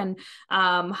 right? And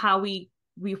how we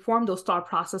form those thought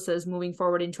processes moving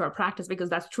forward into our practice, because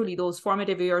that's truly, those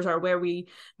formative years are where we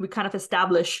kind of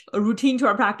establish a routine to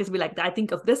our practice. We like, I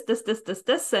think of this,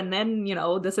 and then, you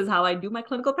know, this is how I do my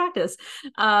clinical practice.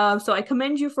 So I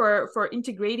commend you for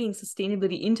integrating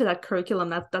sustainability into that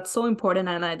curriculum. That's so important,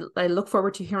 and I look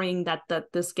forward to hearing that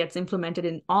this gets implemented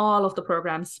in all of the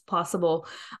programs possible,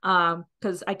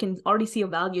 because I can already see a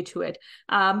value to it.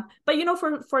 But you know,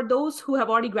 for those who have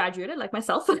already graduated, like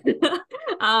myself,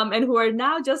 and who are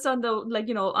now just on the, like,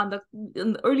 you know,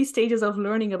 in the early stages of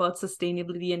learning about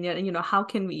sustainability, and yet, you know, how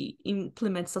can we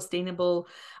implement sustainable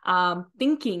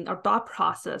thinking or thought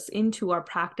process into our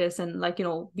practice, and, like, you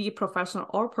know, be it professional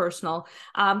or personal.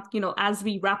 You know, as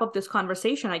we wrap up this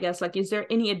conversation, I guess, like, is there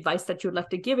any advice that you'd like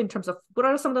to give in terms of what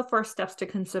are some of the first steps to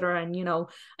consider, and, you know,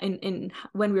 in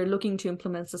when we're looking to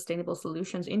implement sustainable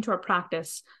solutions into our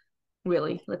practice?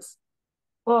 Really,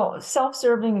 Well,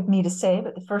 self-serving of me to say,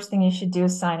 but the first thing you should do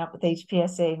is sign up with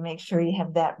HPSA and make sure you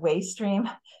have that waste stream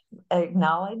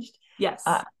acknowledged. Yes.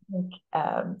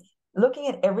 Looking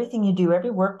at everything you do, every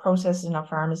work process in a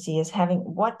pharmacy is having,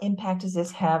 what impact does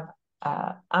this have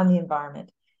on the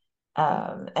environment?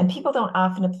 And people don't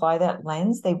often apply that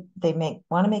lens. They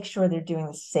want to make sure they're doing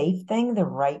the safe thing, the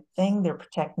right thing. They're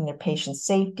protecting their patient's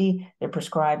safety. They're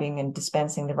prescribing and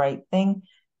dispensing the right thing.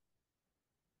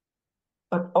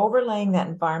 But overlaying that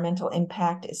environmental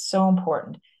impact is so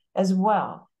important as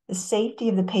well. The safety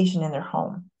of the patient in their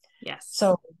home. Yes.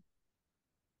 So,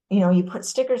 you know, you put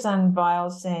stickers on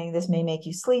vials saying this may make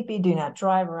you sleepy, do not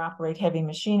drive or operate heavy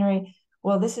machinery.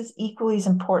 Well, this is equally as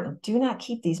important. Do not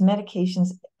keep these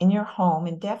medications in your home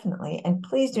indefinitely, and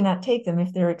please do not take them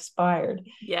if they're expired.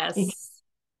 Yes. Because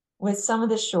with some of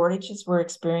the shortages we're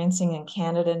experiencing in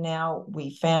Canada now,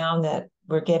 we found that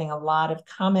we're getting a lot of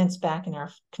comments back in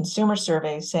our consumer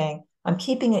surveys saying, I'm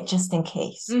keeping it just in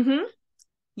case. Mm-hmm.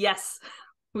 Yes,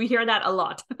 we hear that a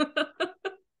lot.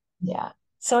 Yeah.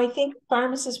 So I think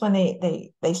pharmacists, when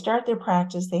they start their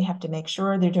practice, they have to make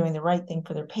sure they're doing the right thing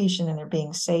for their patient and they're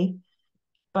being safe.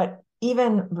 But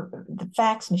even the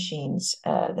fax machines,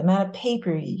 the amount of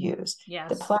paper you use, yes,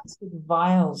 the plastic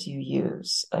vials you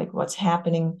use, like what's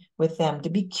happening with them, to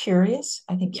be curious.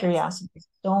 I think curiosity is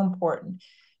so important.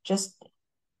 Just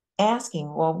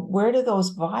asking, well, where do those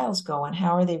vials go and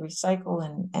how are they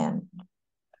recycled, and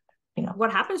you know,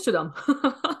 what happens to them?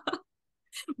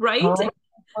 Right? well,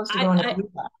 supposed to go in a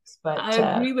box, but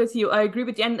I agree with you.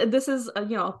 And this is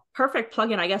you know, perfect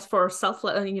plug-in, I guess, for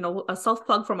you know, a self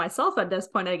plug for myself at this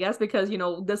point, I guess, because, you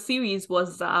know, the series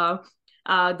was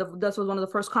this was one of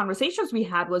the first conversations we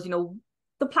had, was, you know,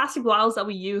 the plastic vials that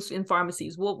we use in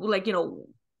pharmacies. Well, like, you know,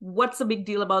 what's the big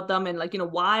deal about them, and, like, you know,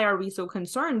 why are we so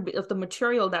concerned of the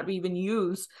material that we even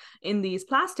use in these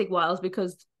plastic vials,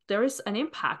 because there is an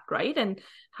impact, right? And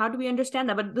how do we understand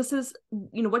that? But this is,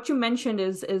 you know, what you mentioned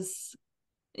is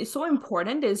so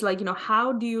important, is, like, you know,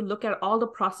 how do you look at all the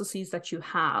processes that you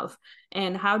have,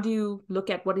 and how do you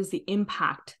look at what is the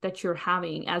impact that you're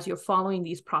having as you're following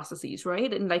these processes,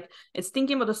 right? And, like, it's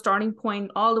thinking about the starting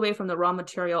point all the way from the raw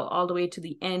material all the way to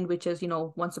the end, which is, you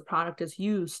know, once the product is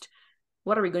used,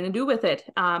 what are we going to do with it?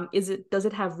 Does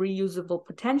it have reusable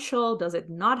potential? Does it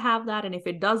not have that? And if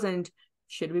it doesn't,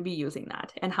 should we be using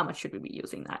that? And how much should we be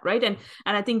using that, right? And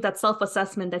I think that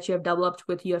self-assessment that you have developed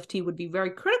with UFT would be very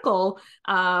critical,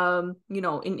 you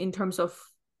know, in terms of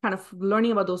kind of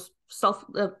learning about those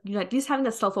you know, at least having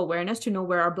that self-awareness to know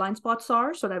where our blind spots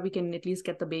are, so that we can at least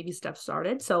get the baby steps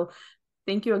started. So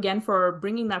thank you again for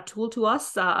bringing that tool to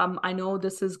us. I know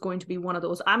this is going to be one of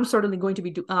those. I'm certainly going to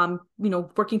be, you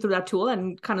know, working through that tool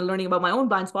and kind of learning about my own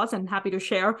blind spots, and happy to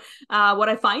share what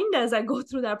I find as I go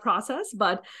through that process.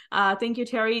 But thank you,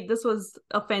 Terri. This was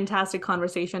a fantastic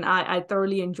conversation. I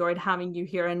thoroughly enjoyed having you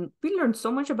here, and we learned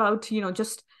so much about, you know,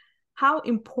 just how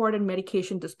important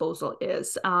medication disposal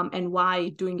is, and why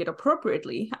doing it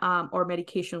appropriately, or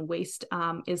medication waste,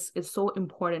 is so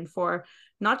important for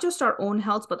not just our own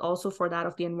health, but also for that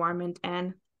of the environment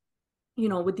and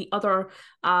with the other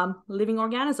living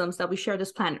organisms that we share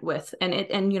this planet with,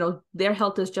 and their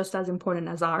health is just as important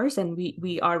as ours, and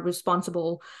we are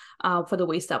responsible for the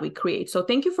waste that we create. So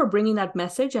thank you for bringing that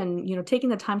message and taking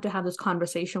the time to have this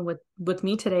conversation with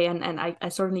me today, and I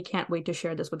certainly can't wait to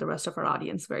share this with the rest of our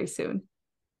audience very soon.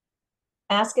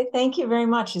 Aska, thank you very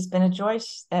much. It's been a joy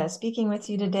speaking with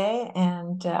you today,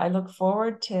 and I look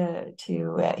forward to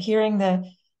hearing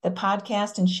the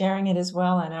podcast and sharing it as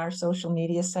well on our social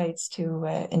media sites to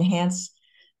enhance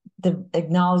the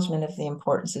acknowledgement of the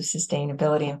importance of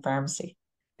sustainability in pharmacy.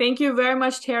 Thank you very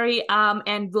much, Terri.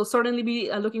 And we'll certainly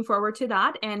be looking forward to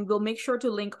that. And we'll make sure to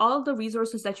link all the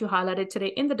resources that you highlighted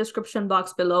today in the description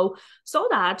box below, so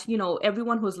that,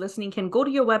 everyone who's listening can go to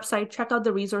your website, check out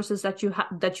the resources that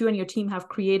you and your team have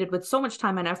created with so much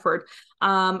time and effort.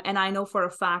 And I know for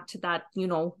a fact that,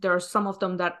 there are some of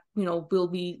them that, will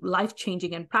be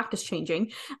life-changing and practice-changing.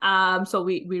 So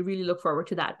we really look forward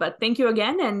to that. But thank you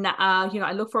again. And,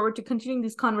 I look forward to continuing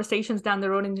these conversations down the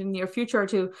road in the near future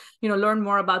to, learn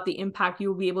more about the impact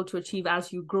you'll be able to achieve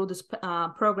as you grow this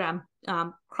program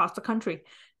across the country.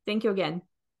 Thank you again.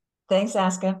 Thanks,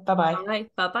 Aska. Bye-bye. All right.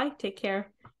 Bye-bye. Take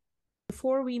care.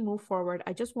 Before we move forward,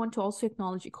 I just want to also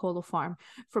acknowledge Ecolopharm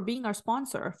for being our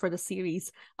sponsor for the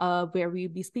series, where we'll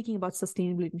be speaking about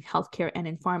sustainability in healthcare and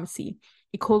in pharmacy.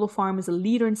 Ecolopharm is a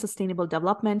leader in sustainable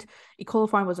development.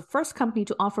 Ecolopharm was the first company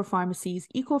to offer pharmacies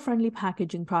eco-friendly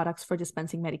packaging products for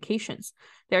dispensing medications.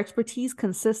 Their expertise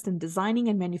consists in designing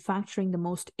and manufacturing the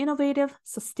most innovative,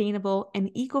 sustainable, and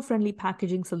eco-friendly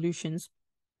packaging solutions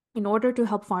in order to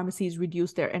help pharmacies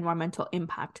reduce their environmental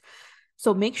impact.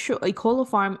 So make sure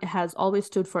Ecolopharm has always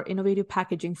stood for innovative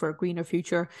packaging for a greener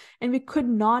future. And we could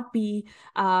not be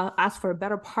asked for a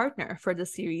better partner for the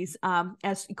series,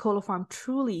 as Ecolopharm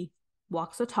truly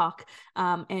walks the talk,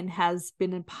 and has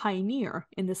been a pioneer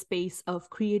in the space of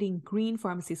creating green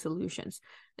pharmacy solutions.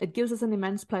 It gives us an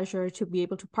immense pleasure to be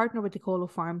able to partner with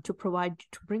Ecolopharm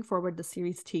to bring forward the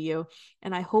series to you.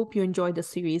 And I hope you enjoy the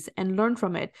series and learn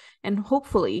from it, and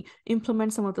hopefully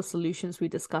implement some of the solutions we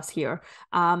discuss here,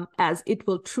 as it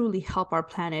will truly help our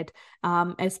planet,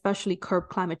 especially curb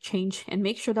climate change and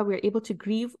make sure that we're able to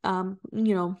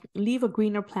leave a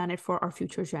greener planet for our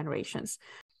future generations.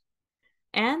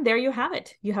 And there you have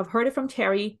it. You have heard it from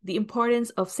Terri, the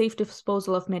importance of safe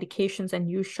disposal of medications and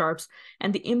use sharps,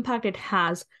 and the impact it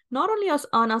has not only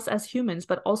on us as humans,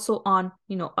 but also on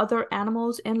other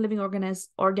animals and living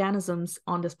organisms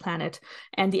on this planet,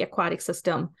 and the aquatic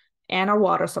system, and our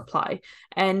water supply,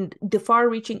 and the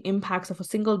far-reaching impacts of a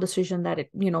single decision that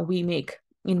we make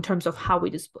in terms of how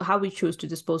we choose to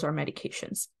dispose our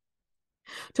medications.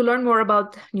 To learn more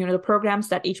about the programs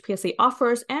that HPSA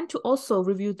offers, and to also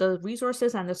review the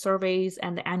resources and the surveys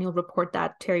and the annual report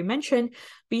that Terri mentioned,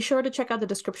 be sure to check out the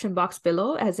description box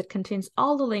below, as it contains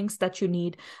all the links that you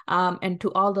need, and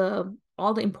to all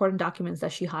the important documents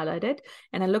that she highlighted.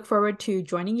 And I look forward to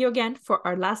joining you again for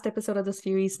our last episode of the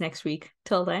series next week.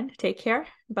 Till then, take care.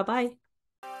 Bye-bye.